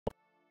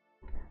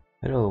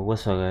Hello,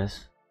 what's up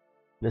guys?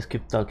 Let's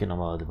keep talking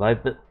about the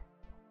Biped.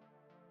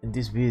 In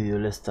this video,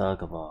 let's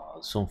talk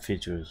about some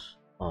features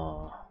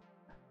on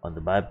the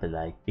Biped,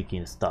 like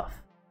picking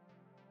stuff.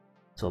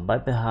 So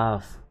Biped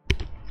have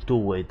two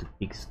ways to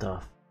pick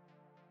stuff.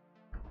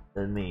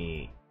 Let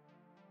me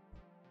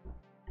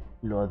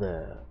load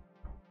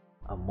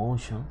a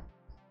motion.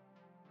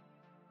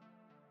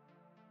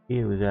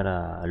 Here we got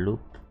a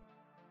loop,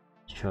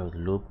 short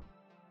loop,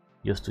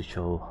 just to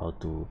show how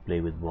to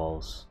play with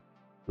balls,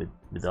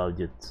 with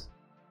objects.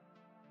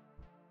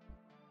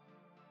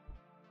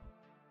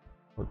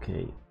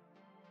 Okay,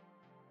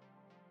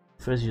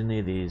 first you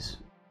need is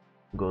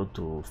go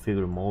to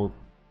figure mode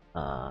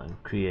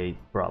and create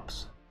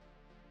props.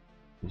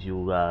 If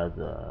you got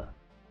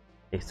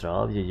extra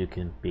object, you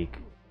can pick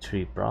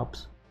 3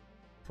 props.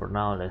 For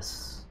now,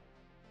 let's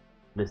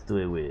do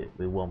it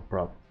with one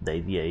prop. The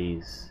idea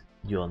is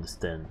you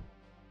understand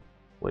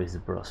what is the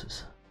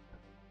process.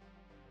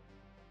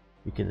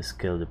 You can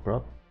scale the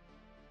prop,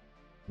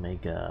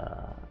 make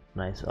a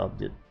nice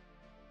object,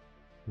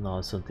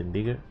 now something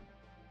bigger,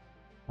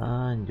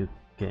 and you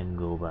can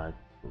go back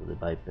to the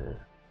Biped.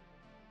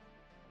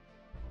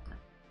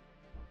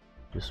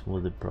 Just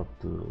move the prop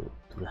to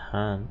the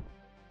hand.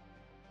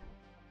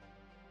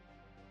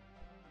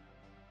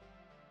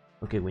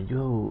 Okay, when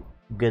you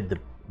get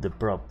the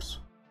props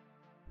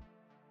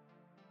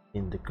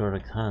in the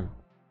correct hand,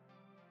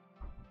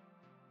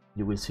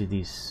 you will see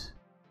this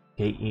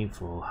key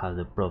info, have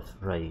the props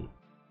right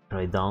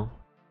down,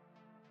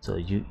 so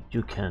you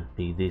can't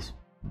pick this.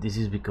 This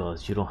is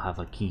because you don't have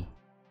a key.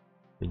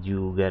 When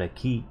you get a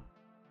key,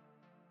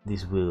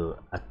 this will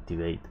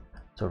activate.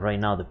 So right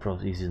now the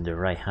prop is in the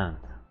right hand.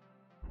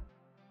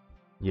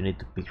 You need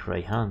to pick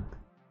right hand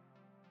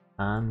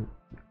and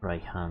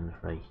right hand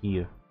right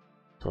here.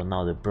 So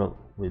now the prop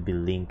will be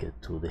linked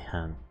to the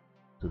hand,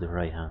 to the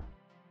right hand.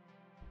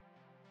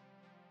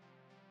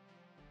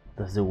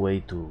 That's the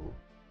way to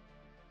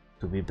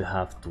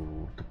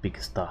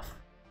pick stuff.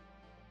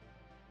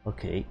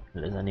 Okay,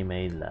 let's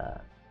animate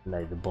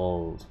like the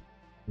ball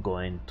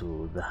going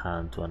to the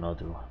hand to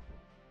another one.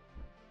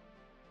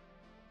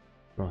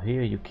 From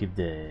here you keep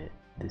the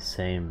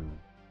same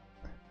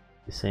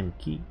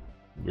key.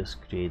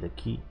 Just create a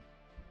key,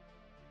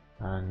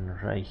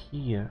 and right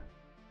here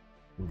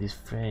in this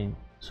frame,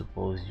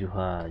 suppose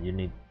you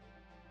need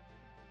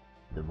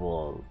the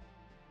ball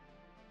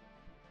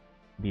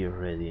be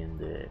already in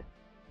the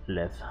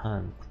left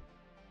hand,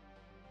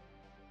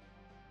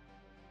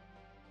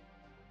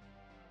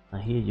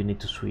 and here you need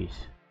to switch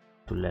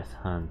to left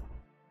hand.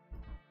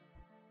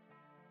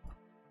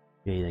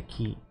 Create a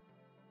key.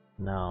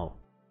 Now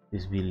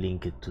this be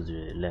linked to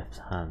the left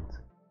hand.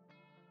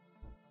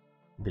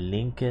 Be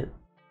linked,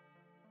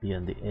 be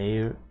on the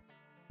air,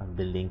 and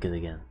be linked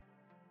again.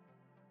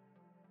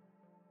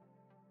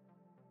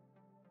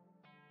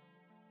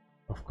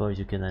 Of course,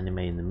 you can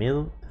animate in the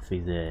middle to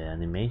fix the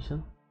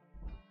animation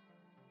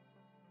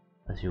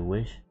as you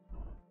wish.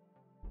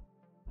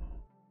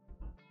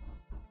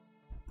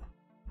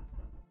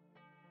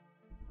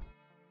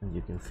 And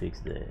you can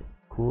fix the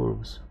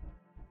curves.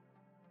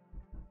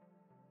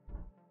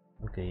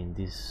 Okay, in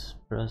this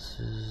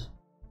process,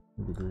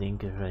 we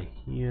link it right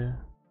here,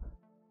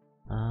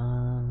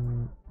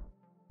 and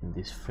in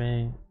this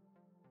frame,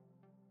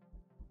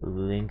 we'll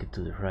link it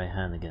to the right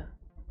hand again.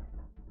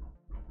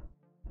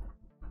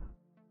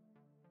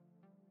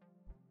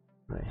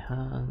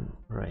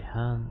 Right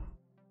hand.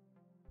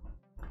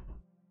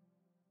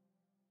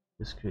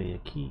 Just create a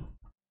key.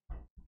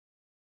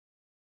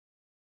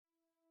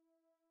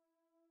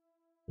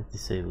 Let's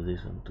disable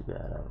this one to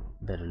get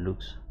better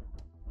looks.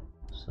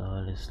 So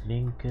let's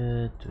link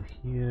it to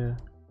here,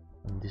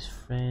 and this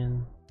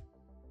frame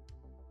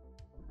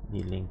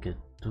be linked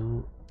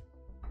to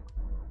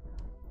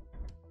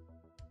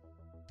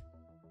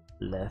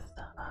left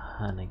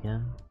hand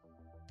again.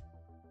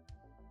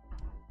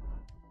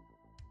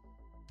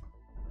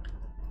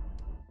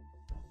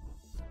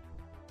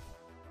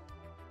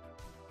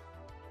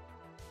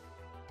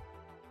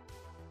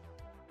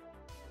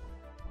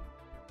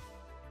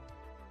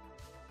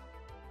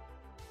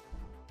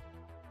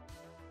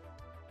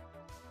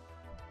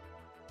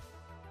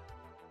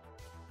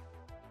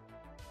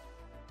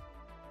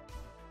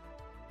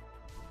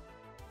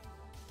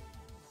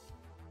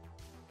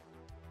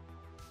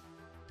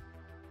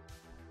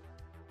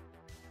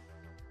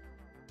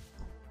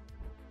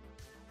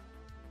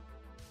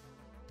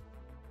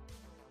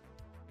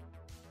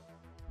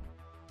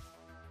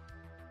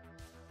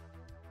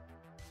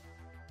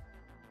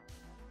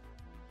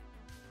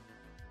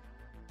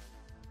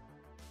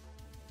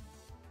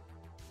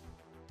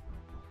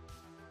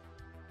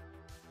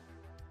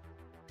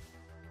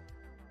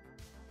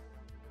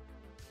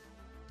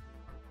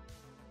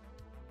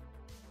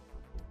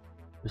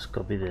 Just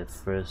copy the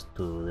first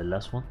to the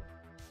last one,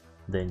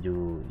 then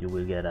you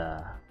will get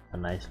a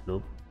nice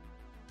loop.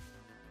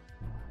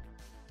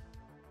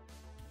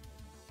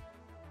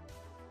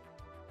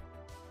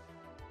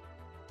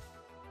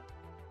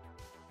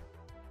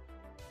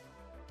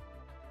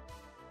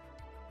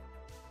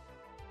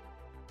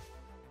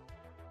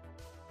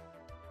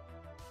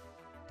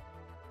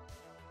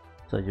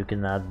 So you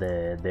can add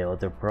the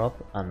other prop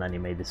and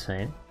animate the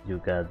same. You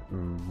got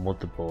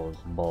multiple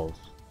balls.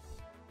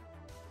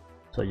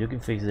 So you can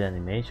fix the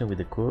animation with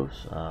the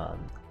curves and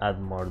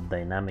add more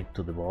dynamic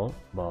to the ball,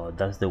 but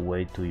that's the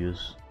way to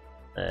use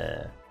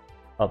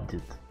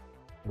update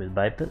with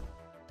Biped.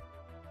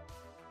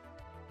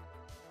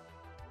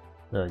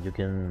 So you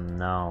can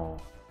now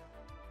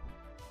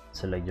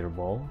select your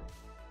ball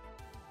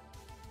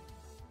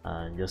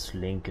and just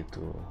link it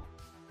to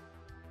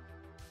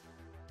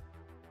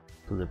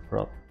the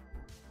prop.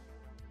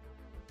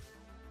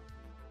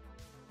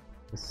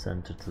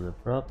 Center to the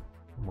prop,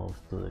 move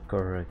to the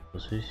correct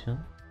position.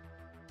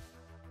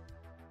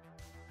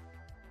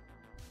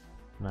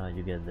 Now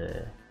you get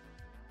the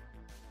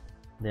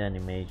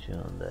animation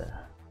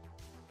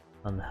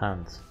on the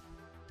hands.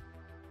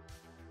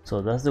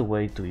 So that's the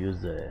way to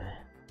use the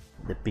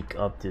pick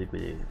object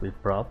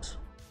with props.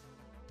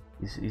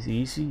 It's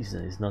easy,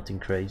 it's nothing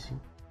crazy.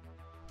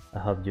 I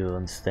hope you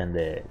understand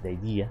the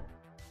idea.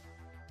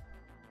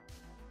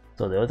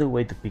 So the other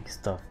way to pick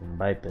stuff in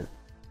Biped,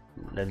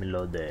 let me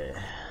load the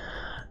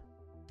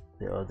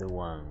other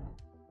one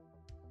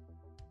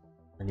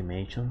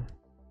animation,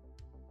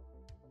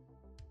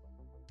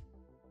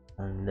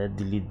 and let's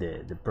delete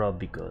the prop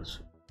because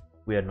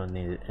we are not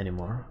needed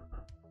anymore.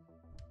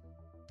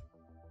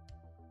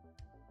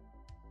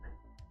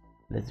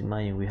 Let's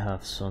imagine we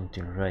have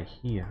something right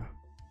here.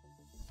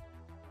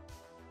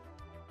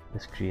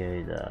 Let's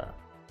create a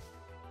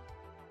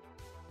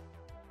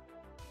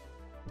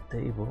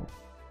table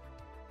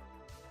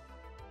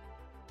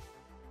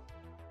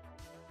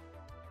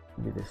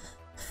with a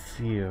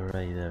sphere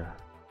right there.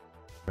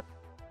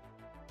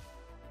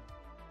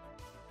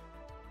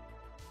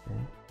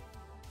 Okay.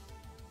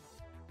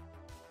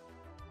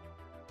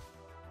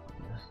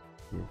 Just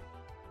give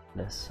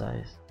less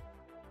size.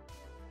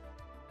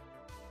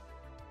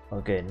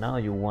 Okay, now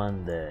you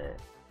want the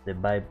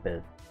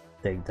biped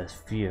take the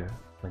sphere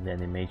when the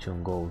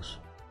animation go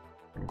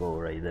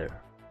right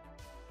there.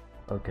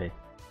 Okay,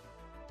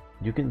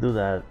 you can do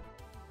that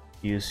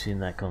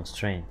using a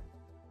constraint.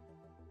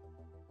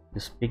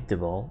 Just pick the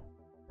ball,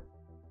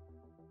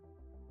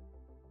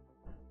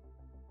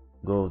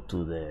 go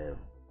to the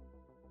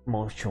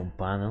motion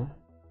panel,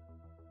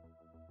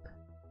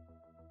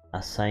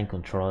 assign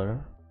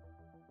controller.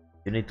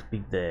 You need to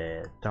pick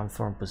the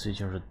transform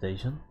position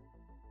rotation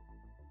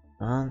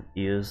and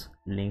use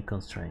link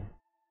constraint.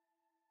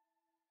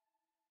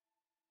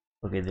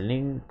 Okay, the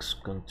links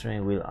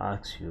constraint will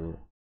ask you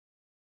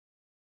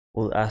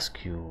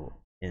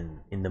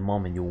in the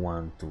moment you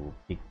want to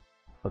pick.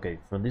 Okay,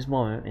 from this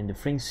moment in the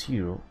frame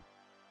 0,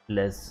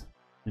 let's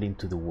link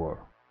to the word,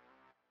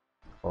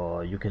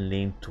 or you can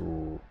link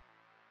to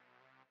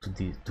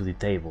the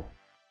table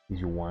if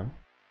you want.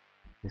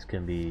 This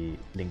can be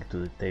linked to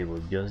the table.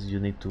 Just you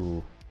need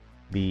to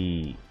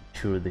be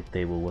sure the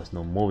table was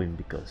not moving,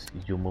 because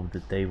if you move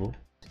the table,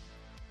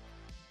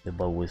 the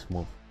ball will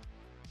move.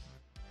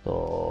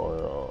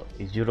 So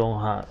if you don't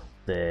have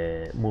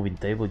the moving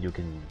table, you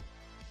can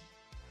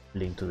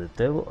link to the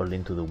table or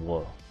link to the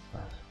wall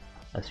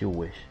as you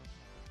wish.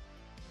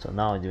 So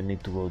now you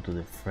need to go to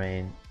the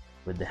frame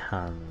with the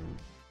hand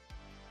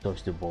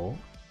touch the ball.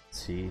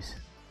 See,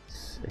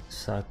 it's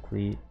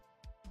exactly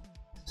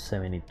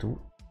 72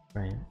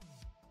 frame.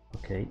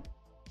 Okay,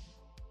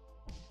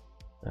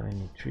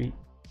 73.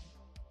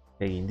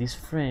 Okay, in this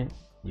frame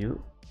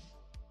you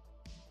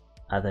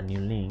add a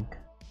new link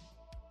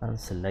and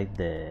select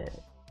the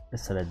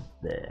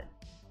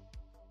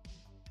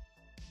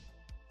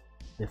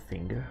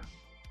finger.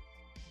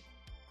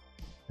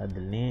 Add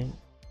the link,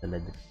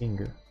 select the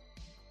finger,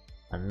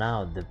 and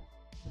now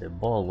the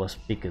ball was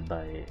picked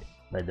by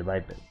the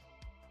biped.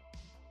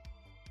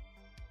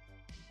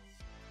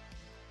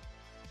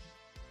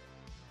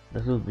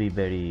 That will be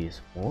very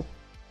smooth,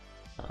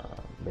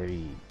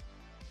 very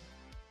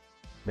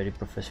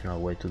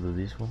professional way to do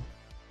this one.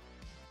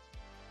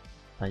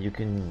 And you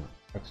can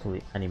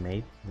actually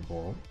animate the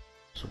ball.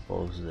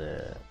 Suppose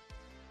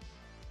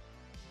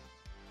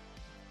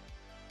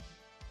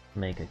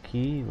make a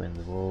key when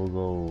the ball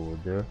go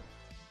there,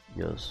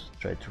 just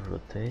try to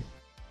rotate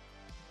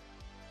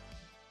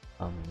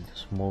and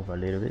just move a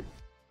little bit.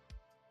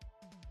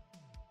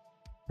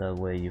 That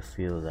way you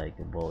feel like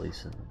the ball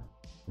is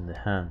in the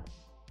hand.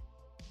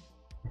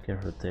 You can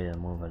rotate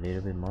and move a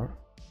little bit more.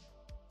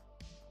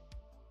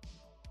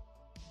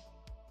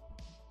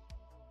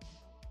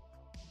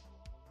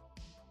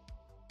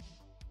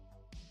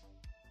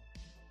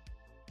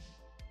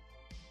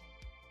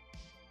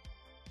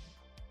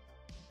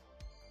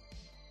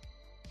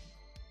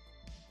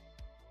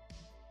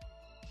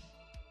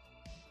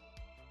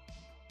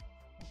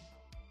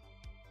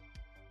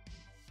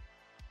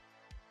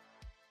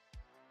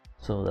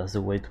 So that's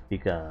the way to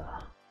pick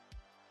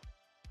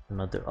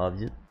another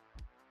object.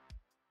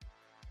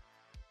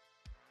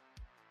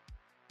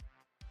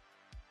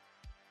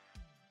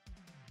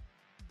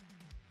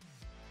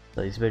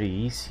 So it's very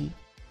easy,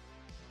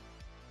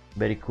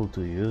 very cool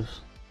to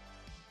use.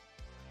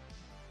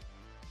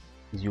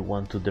 If you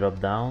want to drop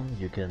down,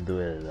 you can do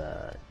it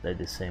like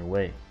the same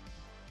way.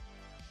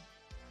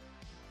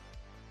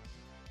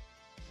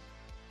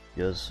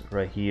 just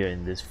right here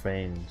in this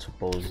frame,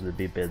 suppose the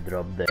biped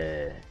drop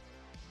the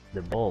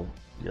ball,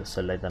 just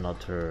select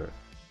another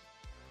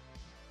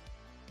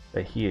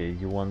right here.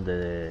 If you want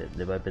the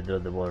biped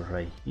drop the ball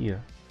right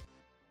here,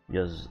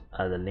 just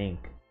add a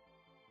link.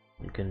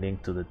 You can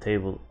link to the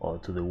table or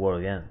to the word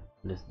again.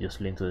 Let's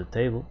just link to the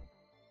table,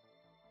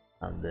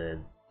 and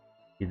then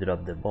you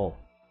drop the ball.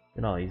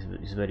 You know,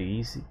 it's very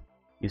easy.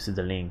 You see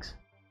the links.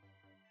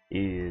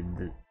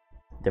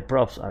 The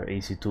props are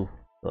easy too,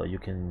 so you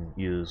can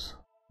use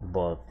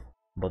both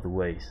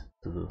ways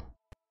to do.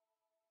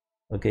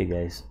 Okay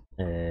guys,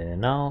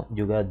 now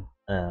you got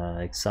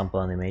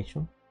example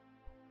animation.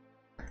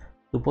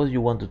 Suppose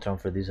you want to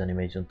transfer this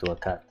animation to a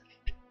cat.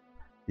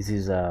 This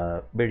is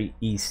a very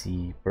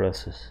easy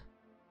process.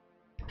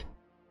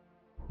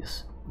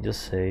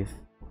 Just save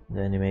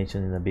the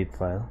animation in a bip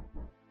file.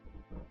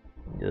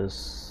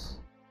 Just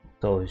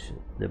touch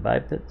the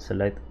biped,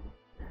 select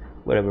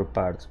whatever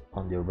part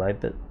on your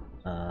biped.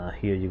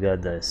 Here you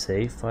got the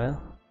save file.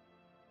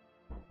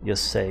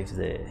 Just save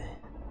the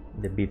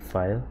bip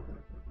file.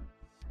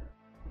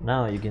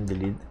 Now you can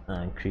delete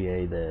and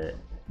create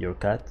your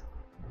cat.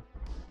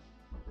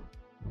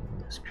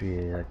 Let's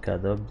create a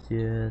cat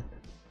object.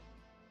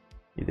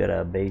 You got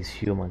a base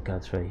human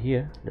cat right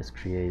here. Let's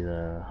create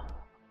a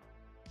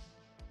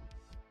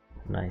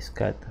nice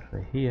cat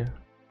right here.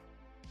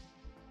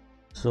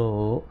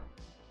 So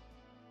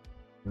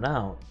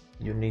now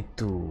you need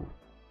to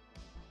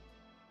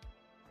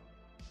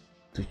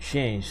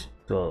change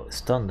to a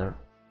standard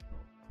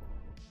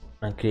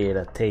and create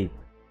a tape.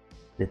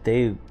 The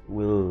tape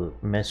will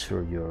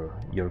measure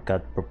your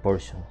cat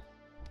proportions.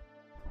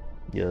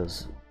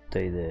 Just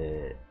take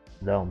the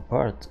down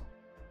part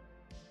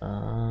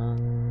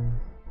and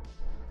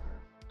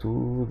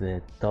to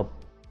the top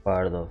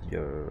part of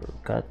your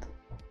cat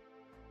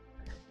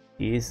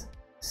is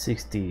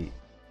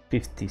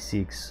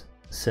 56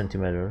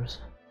 centimeters.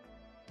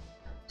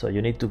 So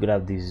you need to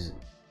grab this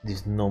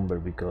number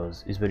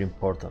because it's very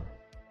important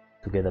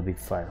to get a big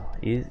file.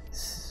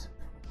 It's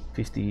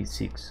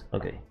 56.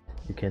 Okay,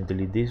 you can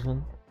delete this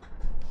one,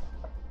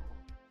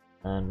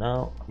 and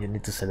now you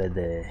need to select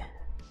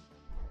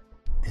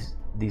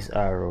this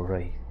arrow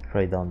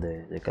right down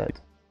the cat.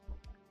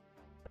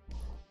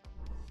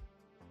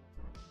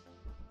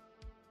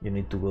 You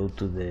need to go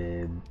to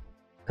the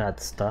cat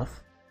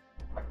stuff,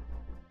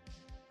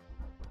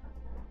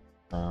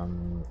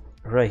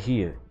 right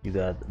here you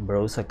got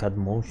browse a cat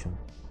motion.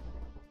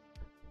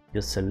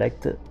 Just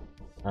select it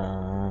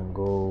and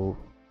go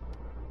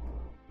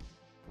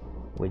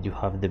where you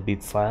have the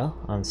bip file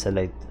and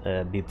select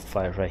a bip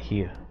file right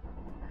here.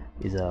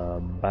 Is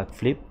a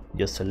backflip.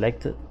 Just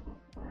select it,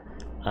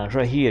 and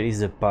right here is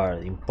the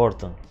part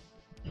important.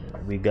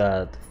 We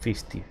got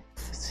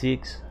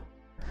 56.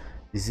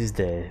 This is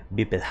the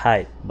biped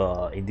height,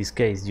 but in this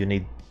case you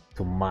need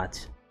to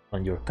match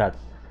on your cat,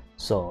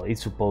 so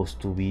it's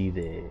supposed to be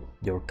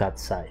your cat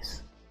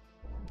size.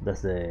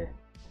 That's the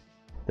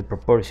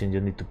proportion you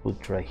need to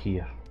put right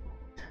here,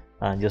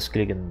 and just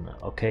click on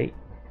OK.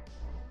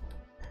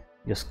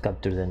 Just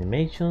capture the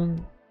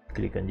animation,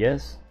 click on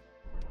yes,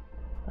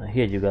 and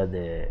here you got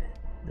the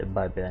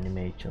biped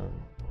animation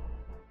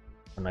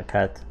on a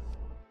cat.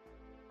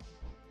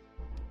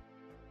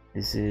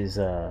 This is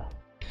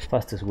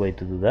fastest way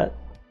to do that.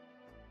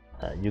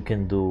 You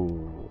can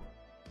do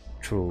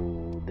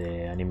through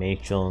the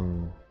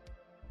animation,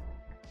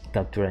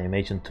 capture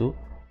animation too,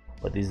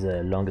 but this is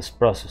the longest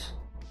process.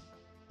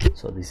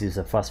 So this is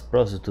a fast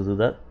process to do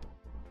that.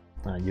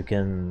 You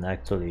can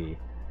actually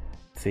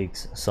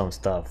fix some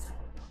stuff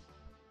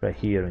right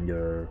here on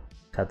your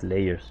cat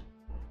layers.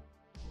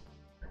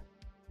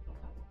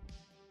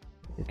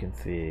 You can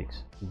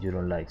fix if you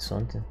don't like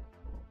something.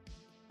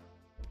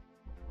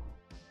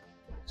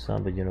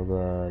 But you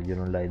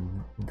don't like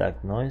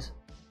dark noise,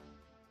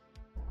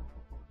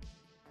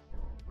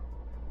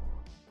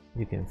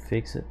 you can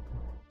fix it.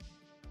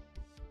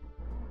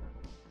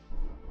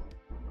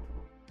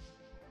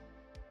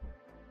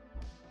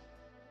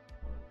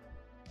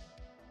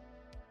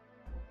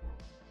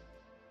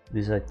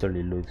 This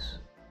actually looks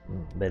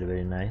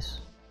very nice.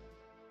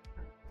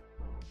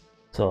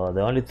 So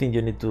the only thing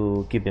you need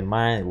to keep in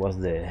mind was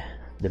the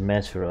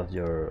measure of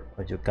your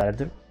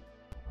character.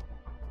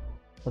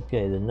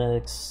 Okay, the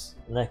next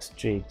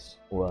trick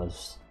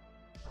was,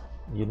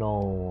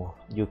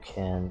 you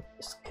can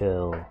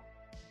scale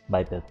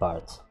biped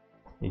parts.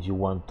 If you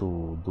want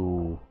to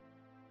do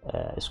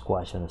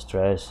squash and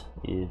stretch,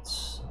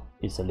 it's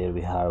a little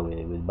bit hard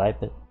with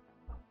biped.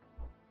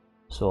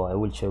 So I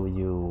will share with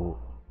you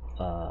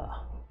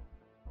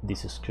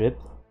this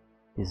script.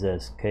 Is a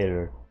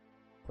scaler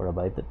for a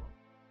biped.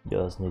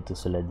 Just need to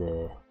select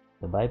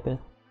the biped,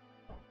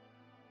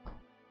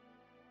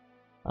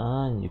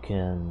 and you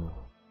can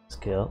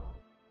scale.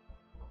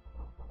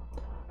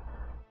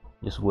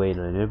 Just wait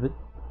a little bit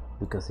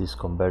because it's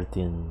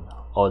converting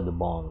all the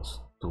bones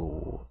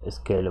to a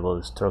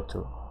scalable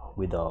structure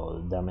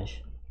without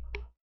damage.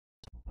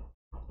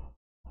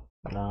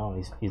 Now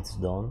it's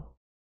done.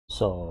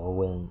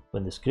 So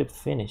when the script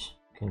finish,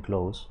 you can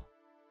close.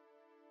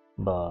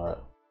 but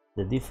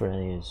the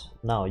difference is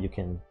now you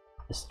can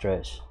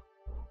stretch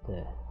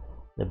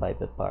the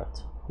biped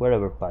part,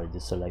 wherever part you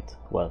select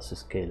was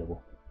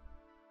scalable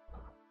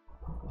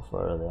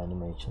for the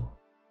animation.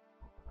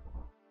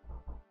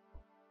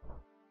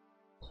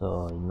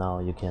 So now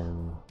you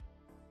can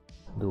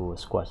do a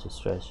squash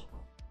stretch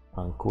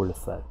and cool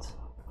effect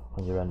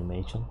on your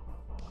animation.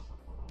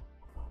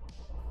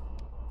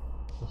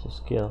 This is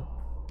scale.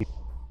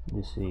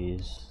 This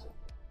is,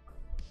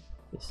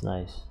 it's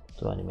nice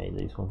to animate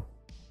this one.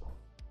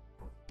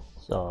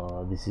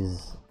 So this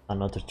is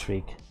another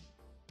trick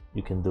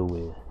you can do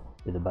with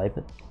the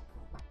biped.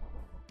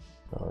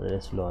 So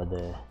let's load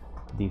the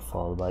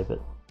default biped.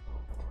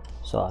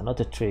 So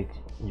another trick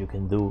you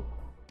can do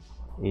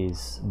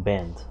is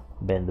bend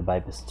the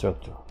biped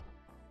structure.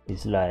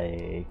 It's like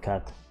a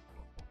cat.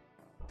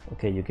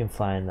 Okay, you can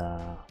find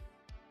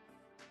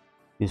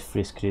this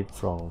free script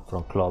from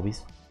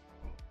Clovis.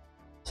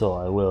 So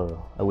I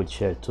will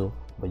share too,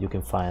 but you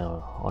can find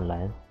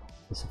online.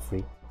 It's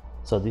free.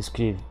 So this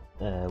script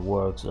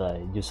works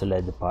like you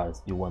select the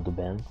parts you want to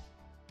bend.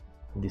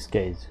 In this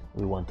case,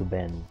 we want to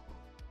bend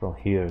from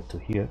here to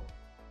here.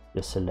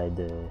 Just select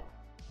the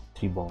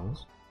 3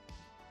 bones,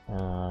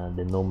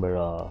 the number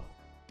of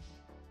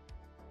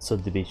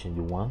subdivision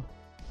you want.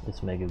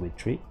 Let's make it with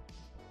 3,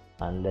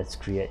 and let's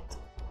create.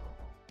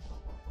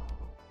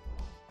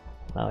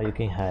 Now you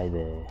can hide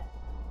the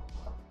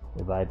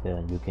biped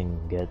and you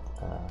can get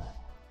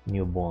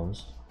new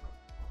bones.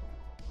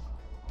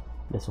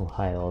 Let's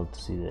unhide all to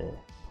see the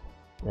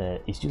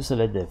if you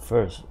select the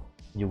first,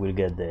 you will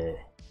get the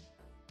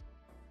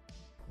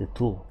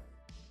tool.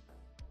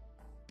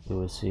 You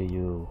will see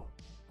you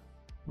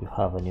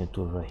have a new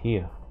tool right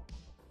here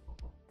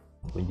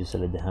when you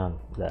select the hand,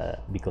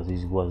 because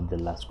this was the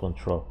last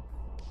control.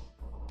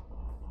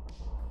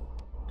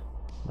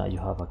 Now you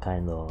have a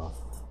kind of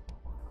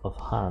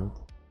hand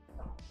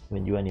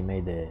when you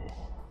animate the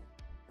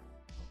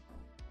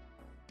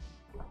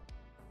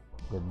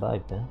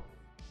biped.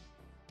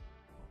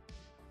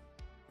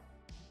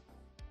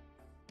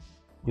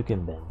 You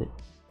can bend it.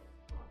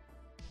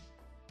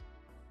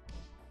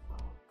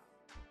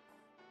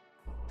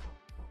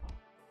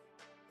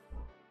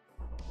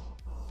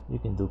 You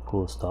can do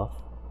cool stuff.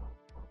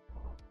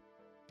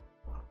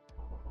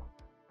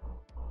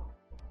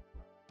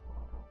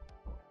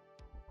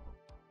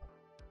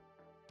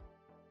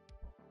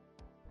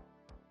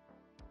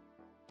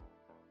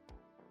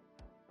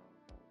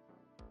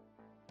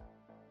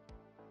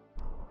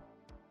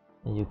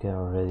 And you can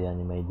already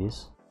animate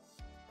this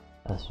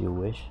as you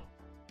wish.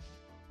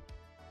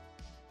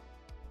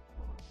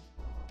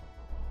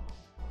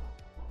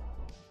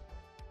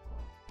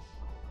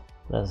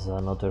 That's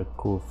another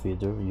cool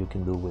feature you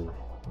can do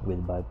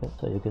with biped.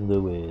 So you can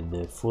do with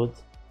the foot.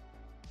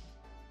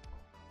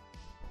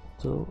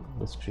 So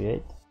let's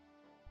create.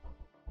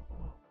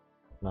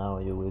 Now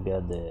you will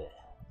get the,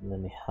 let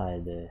me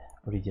hide the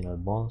original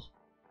bones.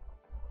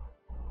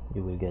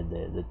 You will get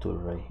the tool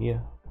right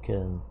here. You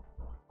can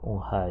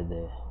unhide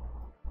the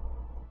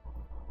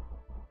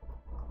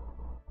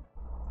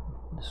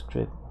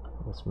script.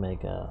 Let's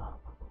make a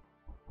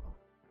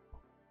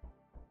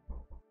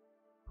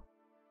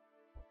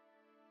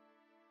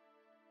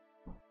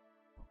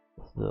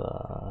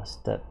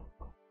step.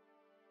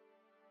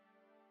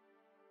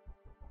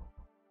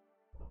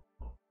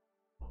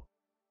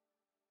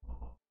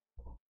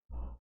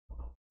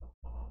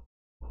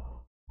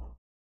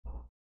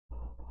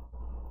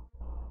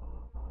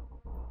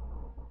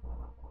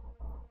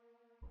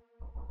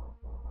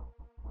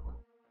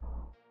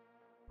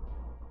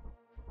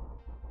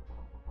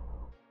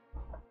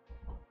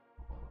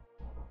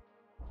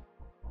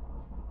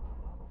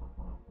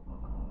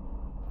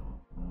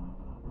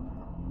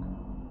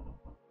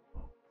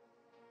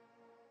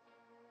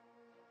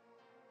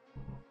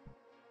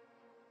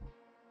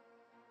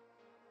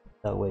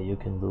 That way you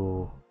can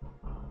do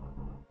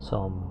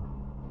some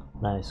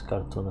nice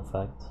cartoon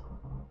effects.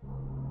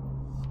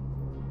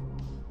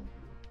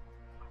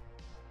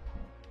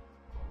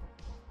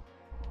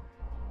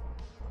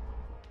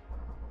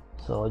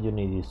 So all you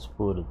need is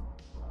put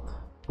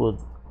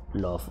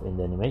love in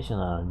the animation,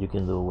 and you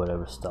can do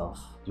whatever stuff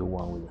you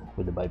want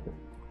with the biped.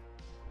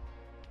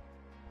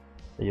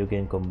 So you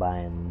can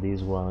combine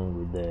this one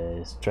with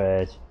the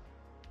stretch,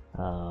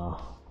 and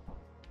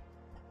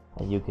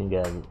you can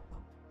get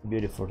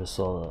beautiful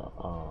result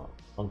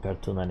on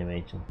cartoon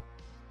animation.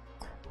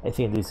 I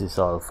think this is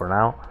all for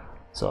now,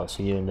 so I'll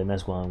see you in the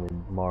next one with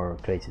more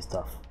crazy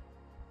stuff.